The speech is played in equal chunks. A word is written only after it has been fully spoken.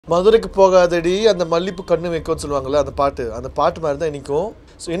மதுரைக்கு போகாதடி அந்த மல்லிப்பூ கண்ணு வைக்கும்னு சொல்லுவாங்கல்ல, அந்த பாட்டு மாதிரி தான் இன்றைக்கும்.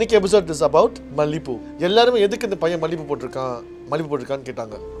 ஸோ இன்றைக்கி எபிசோட் இஸ் அபவுட் மல்லிப்பூ. எல்லாருமே எதுக்கு இந்த பையன் மல்லிப்பூ போட்டிருக்கான்னு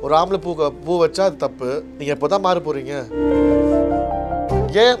கேட்டாங்க. ஒரு ஆம்பளை பூ வச்சா அது தப்பு, நீங்கள் எப்போ தான் மாற போகிறீங்க,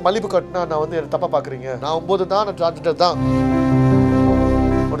 ஏன் மல்லிப்பூ கட்டினா நான் வந்து என்ன தப்பாக பார்க்குறீங்க, நான் 9 தான், நான் டிரான்ஸ்ஜெண்டர் தான்,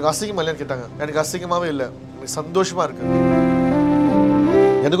 உனக்கு அசிங்கமாக இல்லைன்னு கேட்டாங்க. எனக்கு அசிங்கமாகவே இல்லை, எனக்கு சந்தோஷமாக இருக்குது.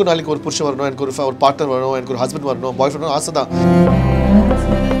 எனக்கும் நாளைக்கு ஒரு புருஷன் வரணும், எனக்கு ஒரு பார்ட்னர் வரணும், எனக்கு ஒரு ஹஸ்பண்ட் வரணும், பாய் ஃப்ரெண்ட் ஆசை தான்.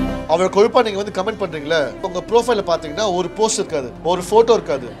 அவரை கொழுப்பாக நீங்கள் வந்து கமெண்ட் பண்ணுறீங்களே, உங்கள் ப்ரோஃபைலில் பார்த்தீங்கன்னா ஒரு போஸ்ட் இருக்காது, ஒரு ஃபோட்டோ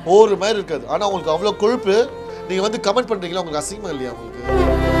இருக்காது, ஒரு மாதிரி இருக்காது. ஆனால் உங்களுக்கு அவ்வளோ கொழுப்பு, நீங்கள் வந்து கமெண்ட் பண்ணுறீங்களா, உங்களுக்கு அசிங்கமாக இல்லையா உங்களுக்கு?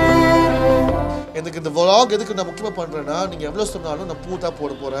 எனக்கு இந்த vlog எதுக்கு நான் முக்கியமாக பண்ணுறேன்னா, நீங்கள் எவ்வளோ சொன்னாலும் நான் பூ தான்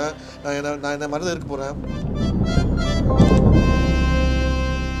போட போகிறேன், நான் என்ன மாதிரி தான் இருக்க போகிறேன்.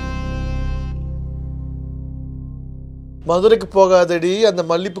 மதுரைக்கு போகாதடி அந்த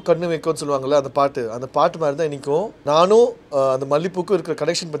மல்லிப்பூ கண்ணு வைக்கும்னு சொல்லுவாங்கள்ல, அந்த பாட்டு மாதிரி தான் இன்றைக்கும். நானும் அந்த மல்லிப்பூக்கும் இருக்கிற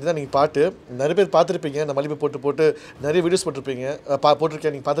கனெக்ஷன் பற்றி தான் நீங்கள் பாட்டு நிறைய பேர் பார்த்துருப்பீங்க. அந்த மல்லிப்பூ போட்டு நிறைய வீடியோஸ்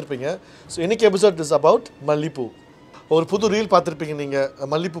போட்டிருக்கேன், நீங்கள் பார்த்துருப்பீங்க. ஸோ இன்றைக்கி எபிசோட் இஸ் அபவுட் மல்லிப்பூ. ஒரு புது ரீல் பார்த்துருப்பீங்க நீங்கள்,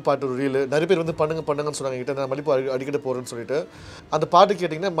 மல்லிப்பூ பாட்டு ஒரு ரீல். நிறைய பேர் வந்து பண்ணுங்கன்னு சொன்னாங்க கிட்ட, நான் மல்லிப்பூ அடிக்கடி போகிறேன்னு சொல்லிட்டு. அந்த பாட்டு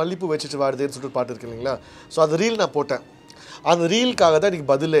கேட்டிங்கன்னா மல்லிப்பூ வச்சுட்டு வாடுதேன்னு சொல்லிட்டு பாட்டு இருக்கு இல்லைங்களா. ஸோ அந்த ரீல் நான் போட்டேன். அந்த ரீலுக்காக தான் இன்றைக்கி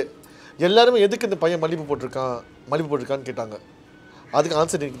பதிலே. எல்லாருமே எதுக்கு இந்த பையன் மல்லிப்பூ போட்டிருக்கான்னு கேட்டாங்க. அதுக்கு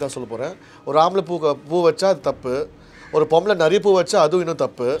ஆன்சர் இன்றைக்கி தான் சொல்ல போகிறேன். ஒரு ஆம்பளை பூ வச்சா அது தப்பு, ஒரு பொம்பளை நிறைய பூ வச்சா அதுவும் இன்னும்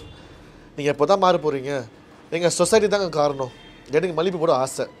தப்பு, நீங்கள் எப்போ தான் மாற போகிறீங்க, எங்கள் சொசைட்டி தாங்க காரணம். எனக்கு மல்லிப்பூ போட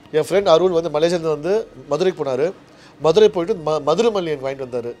ஆசை. என் ஃப்ரெண்ட் அருள் வந்து மலேசியாவில் வந்து மதுரைக்கு போனார். மதுரை போயிட்டு மதுரை மல்லி எனக்கு வாங்கிட்டு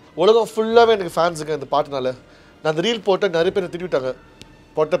வந்தார். உலகம் ஃபுல்லாகவே எனக்கு ஃபேன்ஸுங்க இந்த பாட்டுனால. நான் அந்த ரீல் போட்டு நிறைய பேர் திட்டிவிட்டாங்க,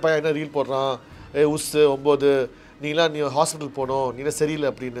 பொட்டை பையன் என்ன ரீல் போடுறான், உஸ்ஸு 9, நீ ஹாஸ்பிட்டல் போகணும், நீலாம் சரியில்லை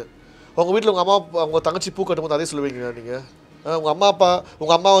அப்படின்னு. உங்கள் வீட்டில் உங்கள் தங்கச்சி பூ கட்டும் போது அதே சொல்லுவீங்க நீங்கள். உங்கள்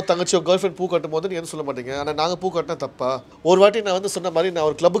அம்மா தங்கச்சி கேர்ள் ஃப்ரெண்ட் பூ கட்டும் போது நீங்கள் சொல்ல மாட்டீங்க. ஆனால் நாங்கள் பூ கட்டினா தப்பா? ஒரு வாட்டி நான் வந்து சொன்ன மாதிரி நான்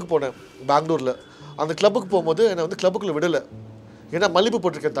ஒரு கிளப்புக்கு போனேன் பெங்களூரில். அந்த கிளப்புக்கு போகும்போது என்னை வந்து கிளப்புக்குள்ளே விடலை. ஏன்னா மல்லிப்பூ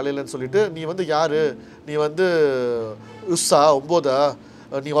போட்டிருக்கேன் தலையிலன்னு சொல்லிட்டு, நீ வந்து யார், நீ வந்து உஸ்ஸா 9,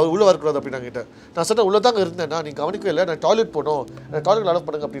 நீ உள்ளே வரக்கூடாது அப்படின்னு கிட்டேன். நான் சொன்னேன் உள்ளே தாங்க இருந்தேன்னா, நீ கவனிக்கவே இல்லை, நான் டாய்லெட் போகணும், நான் டாய்லெட்டில் அலோவ்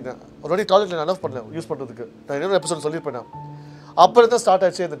பண்ணுங்க அப்படின்னேன். ஒரு வாட்டி டாய்லெட்டில் நான் அலோவ் பண்ணேன் யூஸ் பண்ணுறதுக்கு. நான் இன்னொரு எபிசோட் சொல்லியிருப்பேன். அப்புறம் தான் ஸ்டார்ட்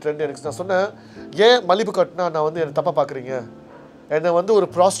ஆச்சு இந்த ட்ரெண்ட். எனக்கு நான் சொன்னேன், ஏன் மல்லிப்பூ கட்டினா நான் வந்து என்னை தப்பாக பார்க்குறீங்க, என்னை வந்து ஒரு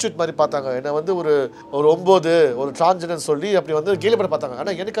ப்ராஸ்டியூட் மாதிரி பார்த்தாங்க, என்னை வந்து ஒரு 9 ஒரு டிரான்ஸ்ஜெண்டர் சொல்லி அப்படி வந்து கேலி பண்ண பார்த்தாங்க.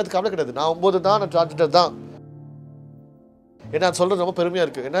 ஆனால் எனக்கு அது கவலை கிடையாது, நான் 9 தான், நான் டிரான்ஸ்ஜெண்டர் தான். ஏன்னா அது சொல்கிறது ரொம்ப பெருமையாக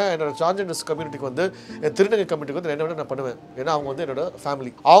இருக்குது. ஏன்னா என்னோடய டிரான்ஸ்ஜெண்டர்ஸ் கம்யூனிட்டிக்கு வந்து என் திருநங்கை கம்யூனிட்டிக்கு வந்து என்ன விட நான் பண்ணுவேன். ஏன்னா அவங்க வந்து என்னோட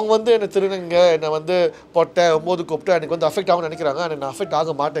ஃபேமிலி. அவங்க வந்து என்னை திருநங்க, என்னை வந்து பொட்டை 9 கூப்பிட்டு எனக்கு வந்து அஃபெக்ட் ஆகும்னு நினைக்கிறாங்க. ஆனால் நான் அஃபெக்ட்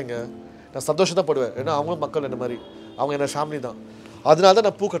ஆக மாட்டேங்க, நான் சந்தோஷம் தான் படுவேன். ஏன்னா அவங்களும் மக்கள் என்ன மாதிரி, அவங்க என்னோட ஃபேமிலி தான். அதனால தான்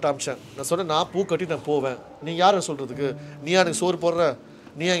நான் பூ கட்ட ஆரம்பித்தேன். நான் சொன்னேன், நான் பூ கட்டி நான் போவேன், நீ யாரை சொல்கிறதுக்கு, நீ எனக்கு சோறு போடுற,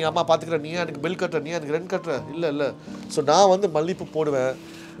 நீ எங்கள் அம்மா பார்த்துக்கிற, நீ எனக்கு பில் கட்டுற, நீ எனக்கு ரெண்ட் கட்டுற, இல்லை. ஸோ நான் வந்து மல்லிப்பூ போடுவேன்,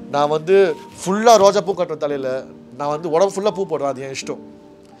 நான் வந்து ஃபுல்லாக ரோஜா பூ கட்டுற தலையில், நான் வந்து உடம்பு ஃபுல்லாக பூ போடுவேன், அது என் இஷ்டம்.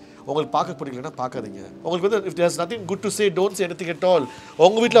 உங்களுக்கு பார்க்க பிடிக்கலன்னா பார்க்காதீங்க. உங்களுக்கு வந்து if there's nothing good to say, don't say anything at all.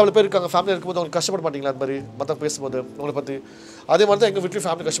 உங்கள் வீட்டில் அவ்வளோ பேர் இருக்காங்க, ஃபேமிலி இருக்கும்போது அவங்களுக்கு கஷ்டப்பட மாட்டீங்களா அந்த மாதிரி மற்றவங்க பேசும்போது உங்களை பற்றி? அதே மாதிரி தான் எங்கள் வீட்டில்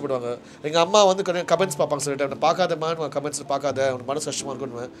ஃபேமிலி கஷ்டப்படுவாங்க. எங்கள் அம்மா வந்து கமெண்ட்ஸ் பார்ப்பாங்க, சொல்லிட்டு அவனை பார்க்காதம்மான்னு கமெண்ட்ஸில் பார்க்காத, அவனுக்கு மனசு கஷ்டமாக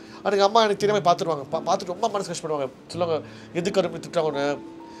இருக்குன்னு. ஆனால் எங்கள் அம்மா எனக்கு தெரியாமல் பார்த்துருவாங்க, பார்த்துட்டு ரொம்ப மனசு கஷ்டப்படுவாங்க. சொல்லுவாங்க, எதுக்கு கரும்பு திட்டாங்கன்னு,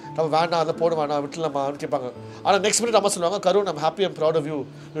 நம்ம வேணாம் அதை போட வேணாம் விட்டுலாமான்னு கேட்பாங்க. ஆனால் நெக்ஸ்ட் மினிட் அம்மா சொல்லுவாங்க, கருண் I'm happy and proud of you,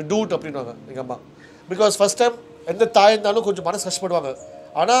 you do it அப்படின்வாங்க எங்கள் அம்மா. பிகாஸ் ஃபஸ்ட் டைம் எந்த தாய் இருந்தாலும் கொஞ்சம் மனசு கஷ்டப்படுவாங்க.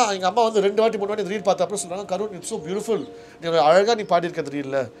 ஆனால் எங்கள் அம்மா வந்து 2 வாட்டி 3 வாட்டி இந்த ரீல் பார்த்த அப்புறம் சொல்கிறாங்க, கருண் இட்ஸ் ஸோ பியூட்டிஃபுல், நீ அழகாக நீ பாடியிருக்க அந்த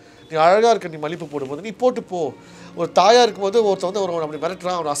ரீலில், நீ அழகாக இருக்க, நீ மல்லிப்பூ போடும்போது நீ போட்டு போ. ஒரு தாயாக இருக்கும்போது ஒருத்தர் வந்து அவன் அப்படி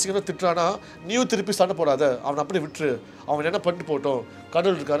மிரட்டுறான், அவனை அசிங்கமாக திட்டுறானா, நீயும் திருப்பி சண்டை போடாத, அவனை அப்படி விட்டுரு, அவன் என்ன பண்ணிட்டு போட்டோம்,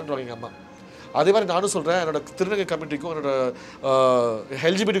 கடவுள் இருக்காருன்றாங்க எங்கள் அம்மா. அதே மாதிரி நானும் சொல்கிறேன், என்னோட திருநங்கை கம்யூனிட்டிக்கும் என்னோட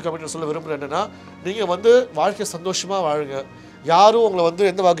LGBT கம்யூனிட்டி சொல்ல விரும்புகிறேன் என்னென்னா, நீங்கள் வந்து வாழ்க்கையை சந்தோஷமாக வாழுங்க, யாரும் உங்களை வந்து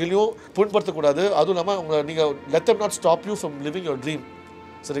எந்த வகையிலையும் புண்படுத்தக்கூடாது. அதுவும் இல்லாமல் உங்களை நீங்கள் let them not stop you from living your dream.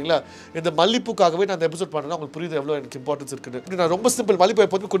 சரிங்களா? இந்த மல்லிப்பூக்காகவே நான் அந்த எபிசோட் பண்ணேன்னா உங்களுக்கு புரியுது எவ்வளோ எனக்கு இம்பார்ட்டன்ஸ் இருக்குது. நான் ரொம்ப சிம்பிள், மல்லிப்பூ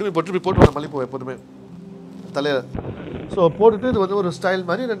எப்போதுமே குடும்பம் போட்டுருவேன், மல்லிப்பூ எப்போதுமே தலையில். ஸோ போட்டுட்டு இது வந்து ஒரு ஸ்டைல்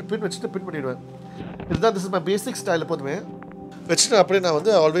மாதிரி 2 பின் வச்சுட்டு பின் பண்ணிவிடுவேன். இதுதான் this is my basic style. எப்போதுமே வச்சுட்டு அப்படியே நான்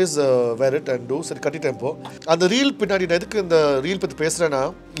வந்து always where it and two. சரி கட்டிட்டேன். இப்போது அந்த ரீல் பின்னாடி நான் எதுக்கு இந்த ரீல் பற்றி பேசுகிறேன்னா,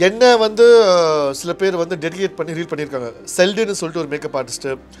 என்ன வந்து சில பேர் வந்து டெடிகேட் பண்ணி ரீல் பண்ணியிருக்காங்க. செல்டுன்னு சொல்லிட்டு ஒரு மேக்கப்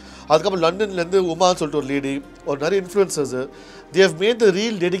ஆர்டிஸ்ட்டு, அதுக்கப்புறம் லண்டன்லேருந்து உமான்னு சொல்லிட்டு ஒரு லேடி, ஒரு நிறைய influencers, they have made the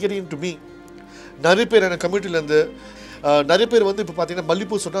reel dedicating to me. நிறைய பேர் என் கம்யூனிட்டிலேருந்து நிறைய பேர் வந்து இப்போ பார்த்தீங்கன்னா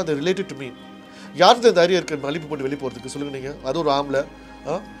மல்லிப்பூ சொன்னால் அது ரிலேட்டட் டு மீ. யாருக்கு இந்த தைரியம் இருக்குது மல்லிப்பூ போட்டு வெளியே போகிறதுக்கு சொல்லுங்கள் நீங்கள்? அது ஒரு ஆம்பளை.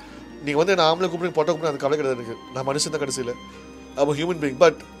 நீங்கள் வந்து என்ன ஆம்பளை கூப்பிட்டு பொட்டை கூப்பிட்டு அது கவலை கிடையாது எனக்கு. நான் மனுஷன் தான் கடைசியில். I'm a human being,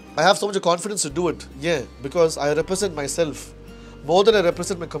 but I have so much confidence to do it. Yeah, because I represent myself. More than I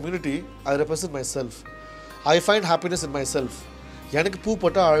represent my community, I represent myself. I find happiness in myself. எனக்கு பூ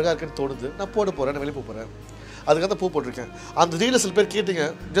போட்டால் அழகாக இருக்குன்னு தோணுது, நான் போட போகிறேன், நான் வெளியே போகிறேன், அதுக்காக தான் பூ போட்டிருக்கேன். அந்த ரீலில் சில பேர் கேட்டீங்க,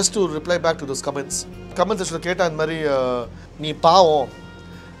 just to reply back to those comments செக்ஷனில் கேட்டால் இந்த மாதிரி நீ பாவம்,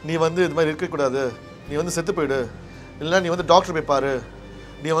 நீ வந்து இது மாதிரி இருக்கக்கூடாது, நீ வந்து செத்து போயிடு, இல்லைனா நீ வந்து டாக்டர் போய் பாரு,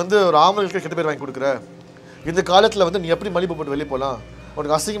 நீ வந்து ஒரு ஆம்பளைக்கு கெட்ட பேர் வாங்கி கொடுக்குற, இந்த காலத்தில் வந்து நீ எப்படி மல்லிப்பூ போட்டு வெளியே போகலாம்,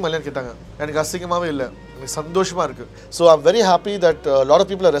 உனக்கு அசிங்கமாக இல்லைன்னு கேட்டாங்க. எனக்கு அசிங்கமாகவே இல்லை, எனக்கு சந்தோஷமாக இருக்குது. So I'm very happy that lot of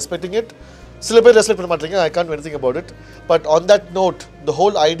people are respecting it. சில பேர் ரெஸ்பெக்ட் பண்ண மாட்டேங்க, I can't anything about it. But on that note, the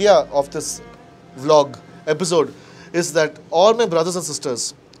whole idea of this vlog episode is that all my brothers and sisters,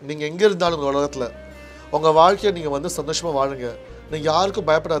 நீங்கள் எங்கே இருந்தாலும் உலகத்தில் உங்கள் வாழ்க்கையை நீங்கள் வந்து சந்தோஷமாக வாழுங்க. நீங்கள் யாருக்கும்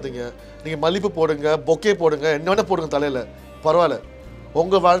பயப்படாதீங்க. நீங்கள் மல்லிப்பூ போடுங்க, பொக்கே போடுங்க, என்ன வேணால் போடுங்க தலையில், பரவாயில்ல.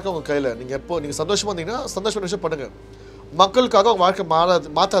 உங்கள் வாழ்க்கை உங்கள் கையில். நீங்கள் சந்தோஷமாக இருந்தீங்கன்னா சந்தோஷமான விஷயம் பண்ணுங்கள். மக்களுக்காக உங்கள் வாழ்க்கை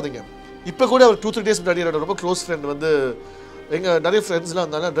மாற்றாதீங்க. இப்போ கூட ஒரு 2-3 days முன்னாடி என்னோட ரொம்ப க்ளோஸ் ஃப்ரெண்ட் வந்து எங்கள் நிறைய ஃப்ரெண்ட்ஸ்லாம்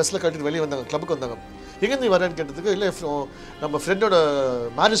வந்தாங்க, ட்ரெஸ்ஸில் கட்டிட்டு வெளியே வந்தாங்க, கிளப்புக்கு வந்தாங்க. எங்கே நீ வரேன்னு கேட்டதுக்கு, இல்லை நம்ம ஃப்ரெண்டோட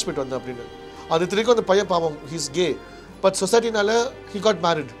மேரேஜ் போய்ட்டு வந்தேன் அப்படின்னு. அது இத்தனைக்கும் அந்த பையன் பாவம், he's K, but சொசைட்டினால he got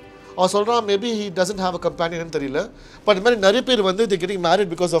married. அவன் சொல்கிறான் maybe he doesn't have a companion தெரியல, பட் இந்த மாதிரி நிறைய பேர் வந்து தி getting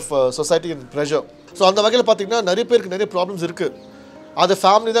married because of society and pressure. So அந்த வகையில் பார்த்தீங்கன்னா நிறைய பேருக்கு நிறைய ப்ராப்ளம்ஸ் இருக்குது. அதை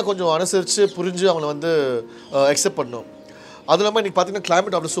ஃபேமிலி தான் கொஞ்சம் அனுசரித்து புரிஞ்சு அவங்கள வந்து அக்செப்ட் பண்ணணும். அது இல்லாமல் இன்றைக்கி பார்த்தீங்கன்னா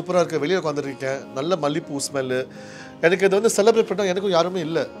கிளைமேட் அவ்வளோ சூப்பராக இருக்குது, வெளியே உட்காந்துருக்கேன், நல்ல மல்லிப்பூ ஸ்மெல்லு. எனக்கு இது வந்து செலிப்ரேட் பண்ணால் எனக்கும் யாருமே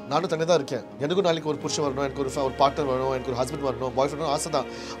இல்லை, நானும் தனியாக தான் இருக்கேன். எனக்கும் நாளைக்கு ஒரு புருஷன் வரணும், எனக்கு ஒரு பார்ட்னர் வரணும், எனக்கு ஒரு ஹஸ்பண்ட் வரணும், பாய் ஃப்ரெண்ட் ஆசை தான்.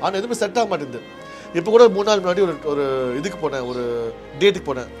 ஆனால் எதுவுமே செட் ஆக மாட்டேங்குது. இப்போ கூட 3 நாள் முன்னாடி ஒரு இதுக்கு போனேன், ஒரு டேட்டுக்கு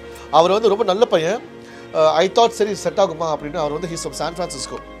போனேன். அவர் வந்து ரொம்ப நல்ல பையன். ஐ தாட் சரி செட் ஆகுமா அப்படின்னு. அவர் வந்து he's from San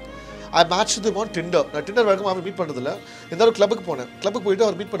Francisco. I match Thiem on Tinder. நான் டிண்டர் வரைக்கும் அவர் மீட் பண்ணுறதில்ல. இந்த ஒரு கிளப்புக்கு போனேன். கிளப்புக்கு போயிட்டு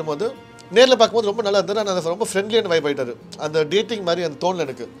அவர் மீட் பண்ணும்போது நேரில் பார்க்கும்போது ரொம்ப நல்லா இருந்தார். நான் ரொம்ப ஃப்ரெண்ட்லியான வைப் ஆகிட்டார். அந்த டேட்டிங் மாதிரி அந்த தோணில்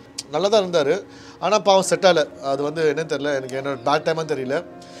எனக்கு நல்லா தான் இருந்தார். ஆனால் பாவம் செட் ஆகலை. அது வந்து என்னன்னு தெரியல, எனக்கு என்னோட பேட் டைமாக தெரியல.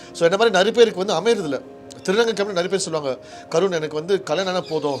 ஸோ என்ன மாதிரி நிறைய பேருக்கு வந்து அமையறதில்ல. திருநங்கை கம்பெனி நிறைய பேர் சொல்லுவாங்க, கருண் எனக்கு வந்து கல்யாணம்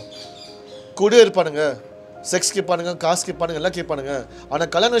போதும், கூடயே இருப்பானுங்க, செக்ஸ் கேட்பானுங்க, காசு கேட்பானுங்க, எல்லாம் கேட்பானுங்க,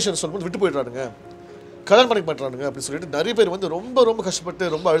 ஆனால் கல்யாண விஷயம் சொல்லும்போது விட்டு போயிடுறானுங்க, கல்யாணம் பண்ணிக்க மாட்டானுங்க அப்படின்னு சொல்லிட்டு நிறைய பேர் வந்து ரொம்ப ரொம்ப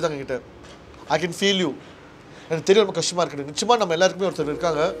கஷ்டப்பட்டு ரொம்ப அழுதாங்க கிட்ட. I can feel you. எனக்கு தெரியும் ரொம்ப கஷ்டமாக இருக்குது. நிச்சயமாக நம்ம எல்லாருக்குமே ஒருத்தர்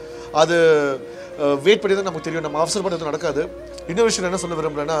இருக்காங்க. அது வெயிட் பண்ணி தான் நமக்கு தெரியும், நம்ம அவசரப்பட்டு எதுவும் நடக்காது. இன்னொரு விஷயம் என்ன சொல்ல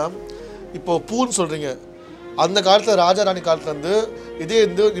விரும்புகிறேன்னா, இப்போது பூன்னு சொல்கிறீங்க, அந்த காலத்தில் ராஜா ராணி காலத்தில் வந்து இதே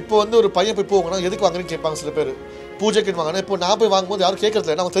வந்து இப்போ வந்து ஒரு பையன் போய் போவாங்கன்னா எதுக்கு வாங்குறேன்னு கேட்பாங்க சில பேர், பூஜைக்கு வாங்கினா. இப்போ நான் போய் வாங்கும்போது யாரும்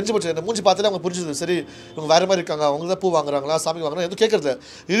கேட்கறதில்ல, அவங்க தெரிஞ்சு போச்சு, என்ன மூஞ்சி பார்த்தாலே அவங்க புரிஞ்சுது, சரி இவங்க வேறு மாதிரி இருக்காங்க, அவங்க தான் பூ வாங்குறாங்களா, சாமி வாங்குறாங்க, எதுவும் கேட்கறதில்ல.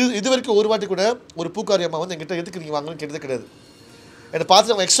 இது வரைக்கும் ஒரு வாட்டி கூட ஒரு பூக்காரி அம்மா வந்து என்கிட்ட எதுக்கு நீங்கள் வாங்கணும்னு கேட்டதே கிடையாது. என்னை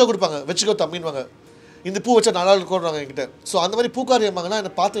பார்த்துட்டு அவங்க எக்ஸ்ட்ரா கொடுப்பாங்க, வச்சுக்கோ தம்பின்வாங்க, இந்த பூ வச்சா நல்லா இருக்கும்றாங்க என்கிட்ட. ஸோ அந்த மாதிரி பூக்காரி அம்மாங்கன்னா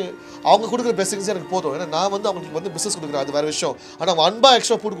என்னை பார்த்து அவங்க கொடுக்குற பிளெஸிங்ஸ் எனக்கு போதும். ஏன்னா நான் வந்து அவங்களுக்கு வந்து பிஸ்னஸ் கொடுக்குறேன், அது வேறு விஷயம். ஆனால் அவங்க அன்பாக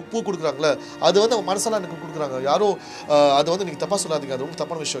எக்ஸ்ட்ரா பூ கொடுக்குறாங்களே, அது வந்து அவங்க மனசெல்லாம் எனக்கு கொடுக்குறாங்க. யாரும் அதை வந்து நீங்கள் தப்பாக சொல்லாதீங்க, அது ரொம்ப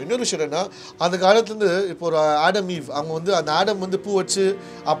தப்பான விஷயம். இன்னொரு விஷயம் என்ன, அந்த காலத்துலேருந்து இப்போ ஒரு ஆடம் ஈவ், அவங்க வந்து அந்த ஆடம் வந்து பூ வச்சு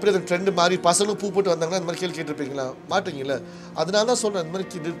அப்படியே அந்த ட்ரெண்டு மாதிரி பசங்களும் பூ போட்டு வந்தாங்கன்னா இந்த மாதிரி கேள்வி கேட்டிருப்பீங்களா? மாட்டீங்களா? அதனால தான் சொல்கிறேன், இந்த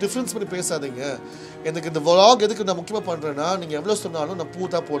மாதிரி டிஃப்ரென்ஸ் பண்ணி பேசாதீங்க. எனக்கு இந்த vlog எதுக்கு நான் முக்கியமாக பண்ணுறேன்னா, நீங்கள் எவ்வளோ சொன்னாலும் நான்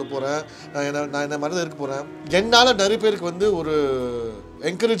பூ தான் போட போகிறேன், நான் என்ன மாதிரி தான் இருக்க போகிறேன். என்னால் நிறைய பேருக்கு வந்து ஒரு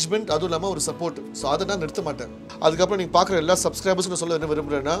என்கரேஜ்மெண்ட், அதுவும் இல்லாமல் ஒரு சப்போர்ட். ஸோ அதை நான் நிறுத்த மாட்டேன். அதுக்கப்புறம் நீங்கள் பார்க்குற எல்லா சப்ஸ்கிரைபர்ஸும் நான் சொல்ல என்ன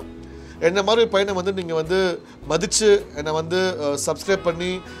விரும்புகிறேன்னா, என்ன மாதிரி பையனை வந்து நீங்கள் வந்து மதித்து என்னை வந்து சப்ஸ்கிரைப்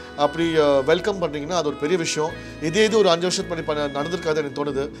பண்ணி அப்படி வெல்கம் பண்ணுறீங்கன்னா அது ஒரு பெரிய விஷயம். இதே ஒரு 5 வருஷத்துக்கு முன்னாடி நடந்திருக்காது எனக்கு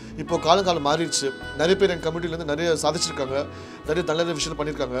தோணுது. இப்போது காலம் மாறிடுச்சு. நிறைய பேர் என் கம்யூனிட்டிலேருந்து நிறைய சாதிச்சிருக்காங்க, நிறைய நல்ல விஷயம்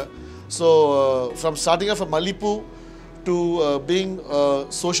பண்ணியிருக்காங்க. ஸோ ஃப்ரம் ஸ்டார்டிங் ஃப்ரம் மல்லிப்பூ to being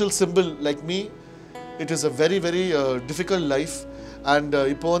social simple like me, it is a very very difficult life. And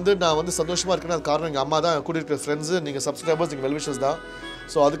இப்போ வந்து நான் வந்து சந்தோஷமாக இருக்கேன்னா அது காரணம் எங்கள் அம்மா தான், கூட இருக்கிற ஃப்ரெண்ட்ஸு, நீங்கள் சப்ஸ்கிரைபர்ஸ், நீங்கள் வெல்விஷர்ஸ் தான்.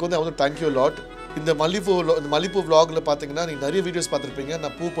 ஸோ அதுக்கு வந்து அவங்க தேங்க்யூ லாட். இந்த மல்லிப்பூ vlogல பார்த்தீங்கன்னா நீங்கள் நிறைய வீடியோஸ் பார்த்துருப்பீங்க.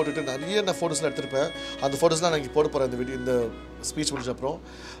 நான் பூ போட்டுட்டு நிறைய ஃபோட்டோஸ்லாம் எடுத்திருப்பேன். அந்த ஃபோட்டோஸ்லாம் நான் இங்கே போட போகிறேன் இந்த ஸ்பீச் முடிஞ்ச அப்புறம்.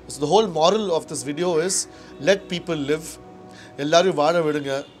 So the whole moral of this video is let people live. எல்லோரும் வாழ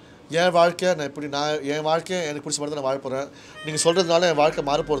விடுங்க. என் வாழ்க்கையை என் வாழ்க்கையை எனக்கு பிடிச்ச மாதிரி தான் நான் வாழ போகிறேன். நீங்கள் சொல்கிறதுனால என் வாழ்க்கை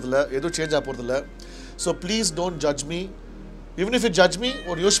மாற போகிறதில்ல, எதுவும் சேஞ்ச் ஆக போகிறதில்ல. So please don't judge me. Even if you judge me,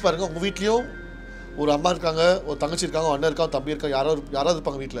 ஒரு யோசிச்சு பாருங்கள், உங்கள் வீட்லேயும் ஒரு அம்மா இருக்காங்க, ஒரு தங்கச்சி இருக்காங்க, அண்ணன் இருக்காங்க, தம்பி இருக்காங்க, யாராவது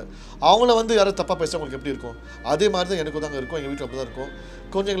இருப்பாங்க வீட்டில். அவங்கள வந்து யாராவது தப்பாக பேசினா உங்களுக்கு எப்படி இருக்கும்? அதே மாதிரி தான் எனக்கு தாங்க இருக்கும், எங்கள் வீட்டில் அப்படி தான் இருக்கும்.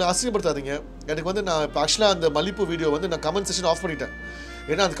 கொஞ்சம் எங்களை அசிங்கப்படுத்தாதீங்க. எனக்கு வந்து நான் இப்போ ஆக்சுவலாக அந்த மல்லிப்பூ வீடியோ வந்து நான் கமெண்ட் செக்ஷன் ஆஃப் பண்ணிட்டேன்.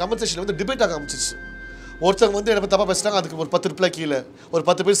 ஏன்னா அந்த கமெண்ட் செக்ஷனில் வந்து டிபேட் ஆக ஆரம்பிச்சிச்சு. ஒருத்தவங்க வந்து என்ன தப்பாக பேசுகிறாங்க, அதுக்கு ஒரு 10 ரிப்ளை கீழே, ஒரு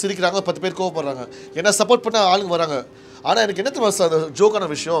 10 பேர் சிரிக்கிறாங்க, 10 பேர் கோவப்படுறாங்க, என்ன சப்போர்ட் பண்ண ஆளுங்க வராங்க. ஆனால் எனக்கு என்ன தெரியுமா அந்த ஜோக்கான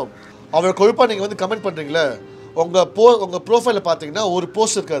விஷயம், அவரை கொழுப்பாக நீங்கள் வந்து கமெண்ட் பண்ணுறீங்களே, உங்கள் ப்ரோஃபைலில் பார்த்தீங்கன்னா ஒரு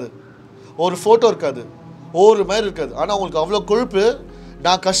போஸ்ட் இருக்காது, ஒரு ஃபோட்டோ இருக்காது, ஒரு மாதிரி இருக்காது. ஆனால் உங்களுக்கு அவ்வளோ கொழுப்பு,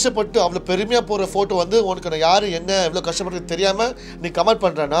 நான் கஷ்டப்பட்டு அவ்வளோ பெருமையாக போகிற ஃபோட்டோ வந்து உனக்கு நான் யார் என்ன எவ்வளோ கஷ்டப்பட்டு தெரியாமல் நீ கமெண்ட்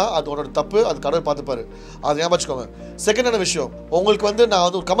பண்ணுறேன்னா அது உன்னோட தப்பு, அது கடவுள் பார்த்துப்பாரு. அது ஞாபகம் வச்சுக்கோங்க. செகண்டான விஷயம், உங்களுக்கு வந்து நான்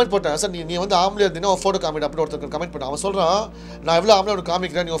வந்து ஒரு கமெண்ட் போட்டேன், சார் நீ வந்து ஆம்பளை இருந்தீங்கன்னா ஒரு ஃபோட்டோ காமிட் அப்படின்னு ஒருத்தர் கமெண்ட் பண்ணேன். அவன் சொல்கிறான், நான் எவ்வளோ ஆம்பளை உனக்கு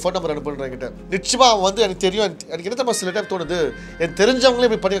காமிக்கிறேன், நீ ஒரு ஃபோட்டோ நம்பர் அனுப்புறேன் என்கிட்ட. நிச்சயமாக அவன் வந்து எனக்கு தெரியும், எனக்கு என்ன தம்மா சில டைம் தோணுது, எனக்கு தெரிஞ்சவங்களே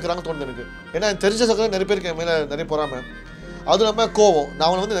இப்படி பண்ணி வைக்கிறாங்க தோணுது எனக்கு. ஏன்னா எனக்கு தெரிஞ்ச சகோதரர் நிறைய பேருக்கு என் மேலே நிறைய போகாமல், அதுவும் இல்லாமல் கோவம். நான்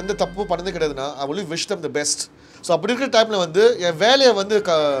அவனை வந்து எந்த தப்பும் பண்ணதே கிடையாதுன்னா I will wish them the best. So அப்படி இருக்கிற டைமில் வந்து என் வேலையை வந்து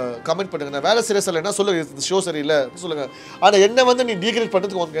கமெண்ட் பண்ணுங்க. நான் வேலை சரியா சொல்லலைன்னா சொல்லுங்க, இந்த ஷோ சரியில்லை சொல்லுங்கள். ஆனால் என்ன வந்து நீ டீக்ரேட்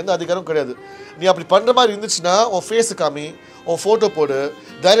பண்ணுறதுக்கு உனக்கு எந்த அதிகாரமும் கிடையாது. நீ அப்படி பண்ணுற மாதிரி இருந்துச்சுன்னா உன் ஃபேஸு காமி, உன் ஃபோட்டோ போடு,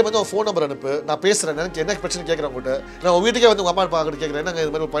 தைரியம் வந்து உன் ஃபோன் நம்பர் அனுப்பு, நான் பேசுகிறேன், எனக்கு என்ன பிரச்சனை கேட்குறேன் உங்கள்கிட்ட. நான் உங்கள் வீட்டுக்கே வந்து உங்கள் அம்மா அப்பா கிட்ட கேட்குறேன், என்னங்க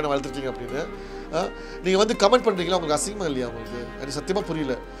இது மாதிரி ஒரு பையனை வளர்த்துருக்கீங்க அப்படின்னு. நீங்கள் வந்து கமெண்ட் பண்ணுறீங்களா, உங்களுக்கு அசிங்கமாக இல்லையா உங்களுக்கு? எனக்கு சத்தியமாக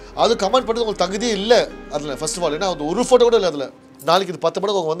புரியல. அது கமெண்ட் பண்ணுறது உங்களுக்கு தகுதியே இல்லை அதில் ஃபர்ஸ்ட் ஆஃப் ஆல். ஏன்னா அது ஒரு ஃபோட்டோ கூட இல்லை அதில். நாளைக்கு இது 10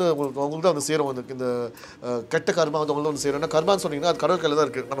 மடங்கு அவங்க வந்து உங்களுக்கு தான் வந்து சேரும். வந்து இந்த கெட்ட கர்மா வந்து அவங்களுக்கு வந்து சேரும். ஏன்னா கர்மான்னு சொன்னீங்கன்னா அது கடவுள் கையில் தான்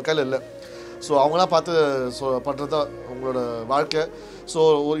இருக்குது, நம்ம கையில் இல்லை. ஸோ அவங்களாம் பார்த்து பண்ணுறது தான் உங்களோட வாழ்க்கை. ஸோ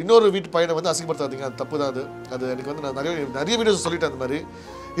இன்னொரு வீட்டு பையனை வந்து அசிங்கப்படுத்தாதீங்க, அது தப்பு தான். அது எனக்கு வந்து நான் நிறைய வீடியோஸ் சொல்லிட்டேன். அந்த மாதிரி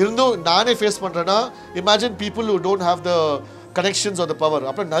இருந்தும் நானே ஃபேஸ் பண்ணுறேன்னா, imagine people who don't have the connections R the power.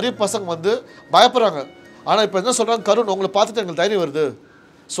 அப்புறம் நிறைய பசங்க வந்து பயப்படுறாங்க. ஆனால் இப்போ என்ன சொல்கிறாங்க, கருண் உங்களை பார்த்துட்டு எங்களுக்கு தைரியம் வருது.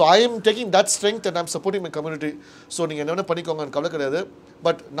 So I am taking that strength and I'm supporting my community. So நீங்கள் என்ன பண்ணிக்கோங்க, எனக்கு கவலை கிடையாது.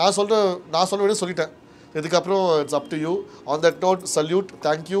 பட் நான் சொல்ல விட சொல்லிட்டேன். இதுக்கப்புறம் it's up to you. On that note salute,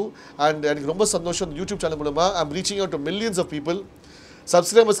 thank you. And எனக்கு ரொம்ப சந்தோஷம், யூடியூப் சேனல் மூலமாக I'm reaching out to millions of people.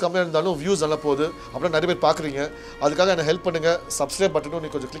 Subscribers கம்மியாக இருந்தாலும் வியூஸ் நல்லா போகுது, அப்புறம் நிறைய பேர் பார்க்குறீங்க. அதுக்காக எனக்கு ஹெல்ப் பண்ணுங்கள். சப்ஸ்கிரைப் பட்டனும்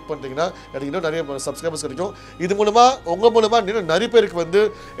நீங்கள் கொஞ்சம் கிளிக் பண்ணிட்டீங்கன்னா எனக்கு இன்னும் நிறைய சப்ஸ்கிரைபர்ஸ் கிடைக்கும். இது மூலமாக உங்கள் மூலமாக இன்னும் நிறைய பேருக்கு வந்து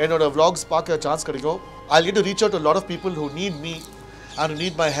என்னோட vlogs பார்க்க சான்ஸ் கிடைக்கும். I'll get to reach out to a lot of people who need me and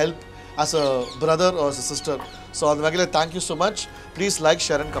need my help as a brother or as a sister. So on the way, thank you so much. Please like,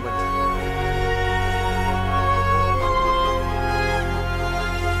 share and comment.